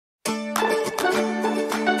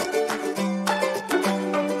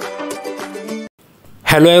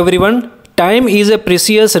Hello everyone, time is a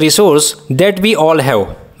precious resource that we all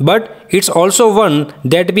have, but it's also one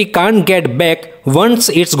that we can't get back once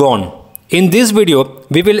it's gone. In this video,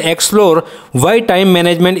 we will explore why time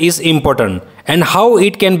management is important and how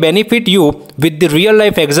it can benefit you with the real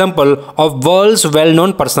life example of world's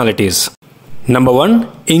well-known personalities. Number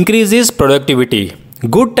 1. Increases productivity.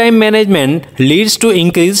 Good time management leads to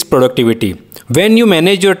increased productivity. When you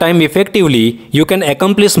manage your time effectively, you can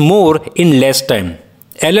accomplish more in less time.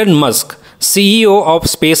 Elon Musk, CEO of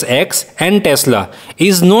SpaceX and Tesla,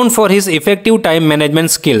 is known for his effective time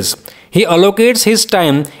management skills. He allocates his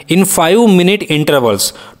time in 5-minute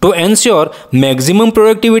intervals to ensure maximum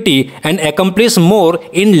productivity and accomplish more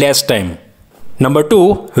in less time. Number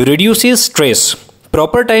 2. Reduces stress.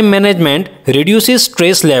 Proper time management reduces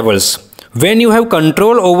stress levels. When you have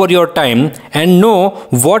control over your time and know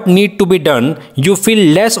what needs to be done, you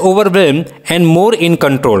feel less overwhelmed and more in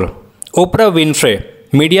control. Oprah Winfrey,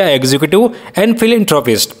 media executive and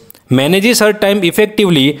philanthropist, manages her time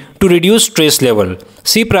effectively to reduce stress level.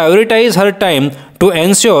 She prioritizes her time to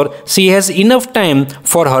ensure she has enough time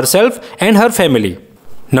for herself and her family.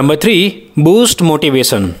 Number 3. Boost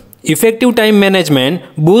motivation. Effective time management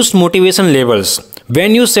boosts motivation levels.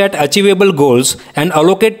 When you set achievable goals and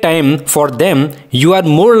allocate time for them, you are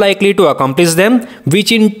more likely to accomplish them,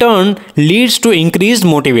 which in turn leads to increased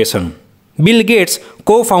motivation. Bill Gates,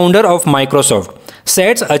 co-founder of Microsoft,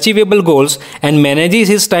 sets achievable goals and manages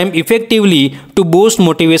his time effectively to boost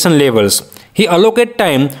motivation levels. He allocates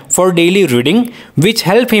time for daily reading, which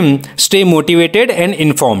helps him stay motivated and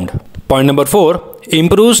informed. Point number 4.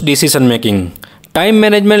 Improves decision making. Time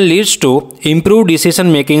management leads to improved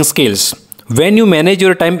decision making skills. When you manage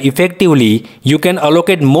your time effectively, you can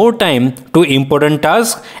allocate more time to important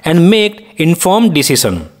tasks and make informed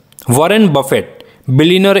decisions. Warren Buffett,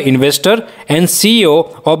 billionaire investor and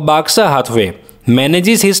CEO of Berkshire Hathaway,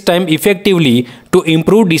 manages his time effectively to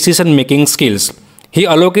improve decision-making skills. He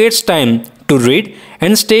allocates time to read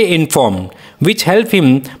and stay informed, which helps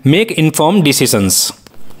him make informed decisions.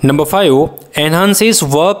 Number 5. Enhances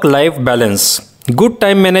work-life balance. Good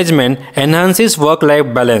time management enhances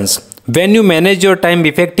work-life balance. When you manage your time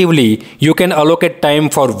effectively, you can allocate time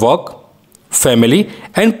for work, family,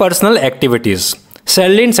 and personal activities.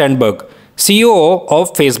 Sheryl Sandberg, CEO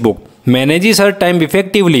of Facebook, manages her time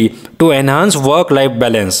effectively to enhance work-life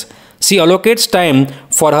balance. She allocates time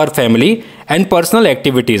for her family and personal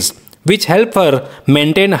activities, which help her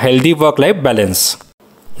maintain a healthy work-life balance.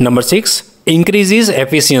 Number 6. Increases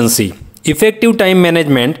efficiency. Effective time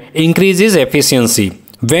management increases efficiency.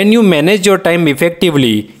 When you manage your time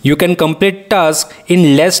effectively, you can complete tasks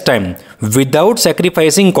in less time without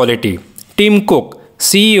sacrificing quality. Tim Cook,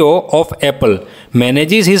 CEO of Apple,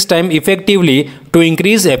 manages his time effectively to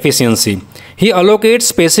increase efficiency. He allocates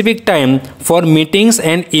specific time for meetings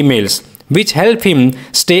and emails, which help him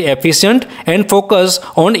stay efficient and focus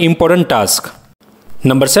on important tasks.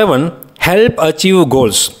 Number 7. Help achieve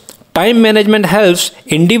goals. Time management helps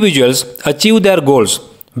individuals achieve their goals.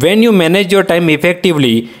 When you manage your time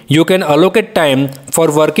effectively, you can allocate time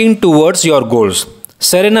for working towards your goals.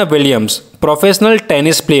 Serena Williams, professional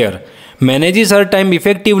tennis player, manages her time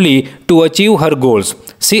effectively to achieve her goals.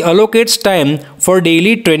 She allocates time for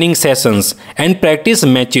daily training sessions and practice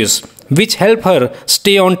matches, which help her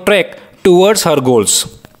stay on track towards her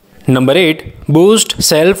goals. Number 8. Boost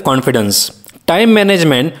self-confidence. Time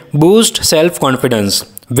management boosts self-confidence.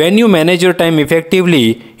 When you manage your time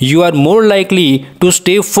effectively, you are more likely to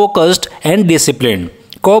stay focused and disciplined.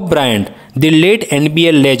 Kobe Bryant, the late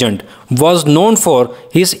NBA legend, was known for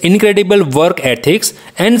his incredible work ethics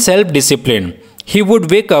and self-discipline. He would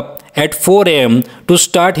wake up at 4 a.m. to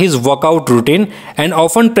start his workout routine and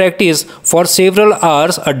often practice for several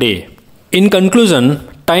hours a day. In conclusion,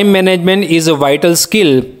 time management is a vital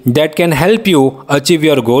skill that can help you achieve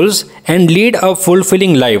your goals and lead a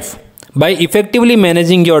fulfilling life. By effectively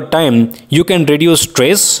managing your time, you can reduce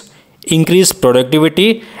stress, increase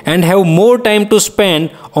productivity, and have more time to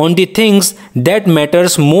spend on the things that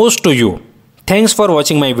matters most to you. Thanks for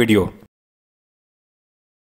watching my video.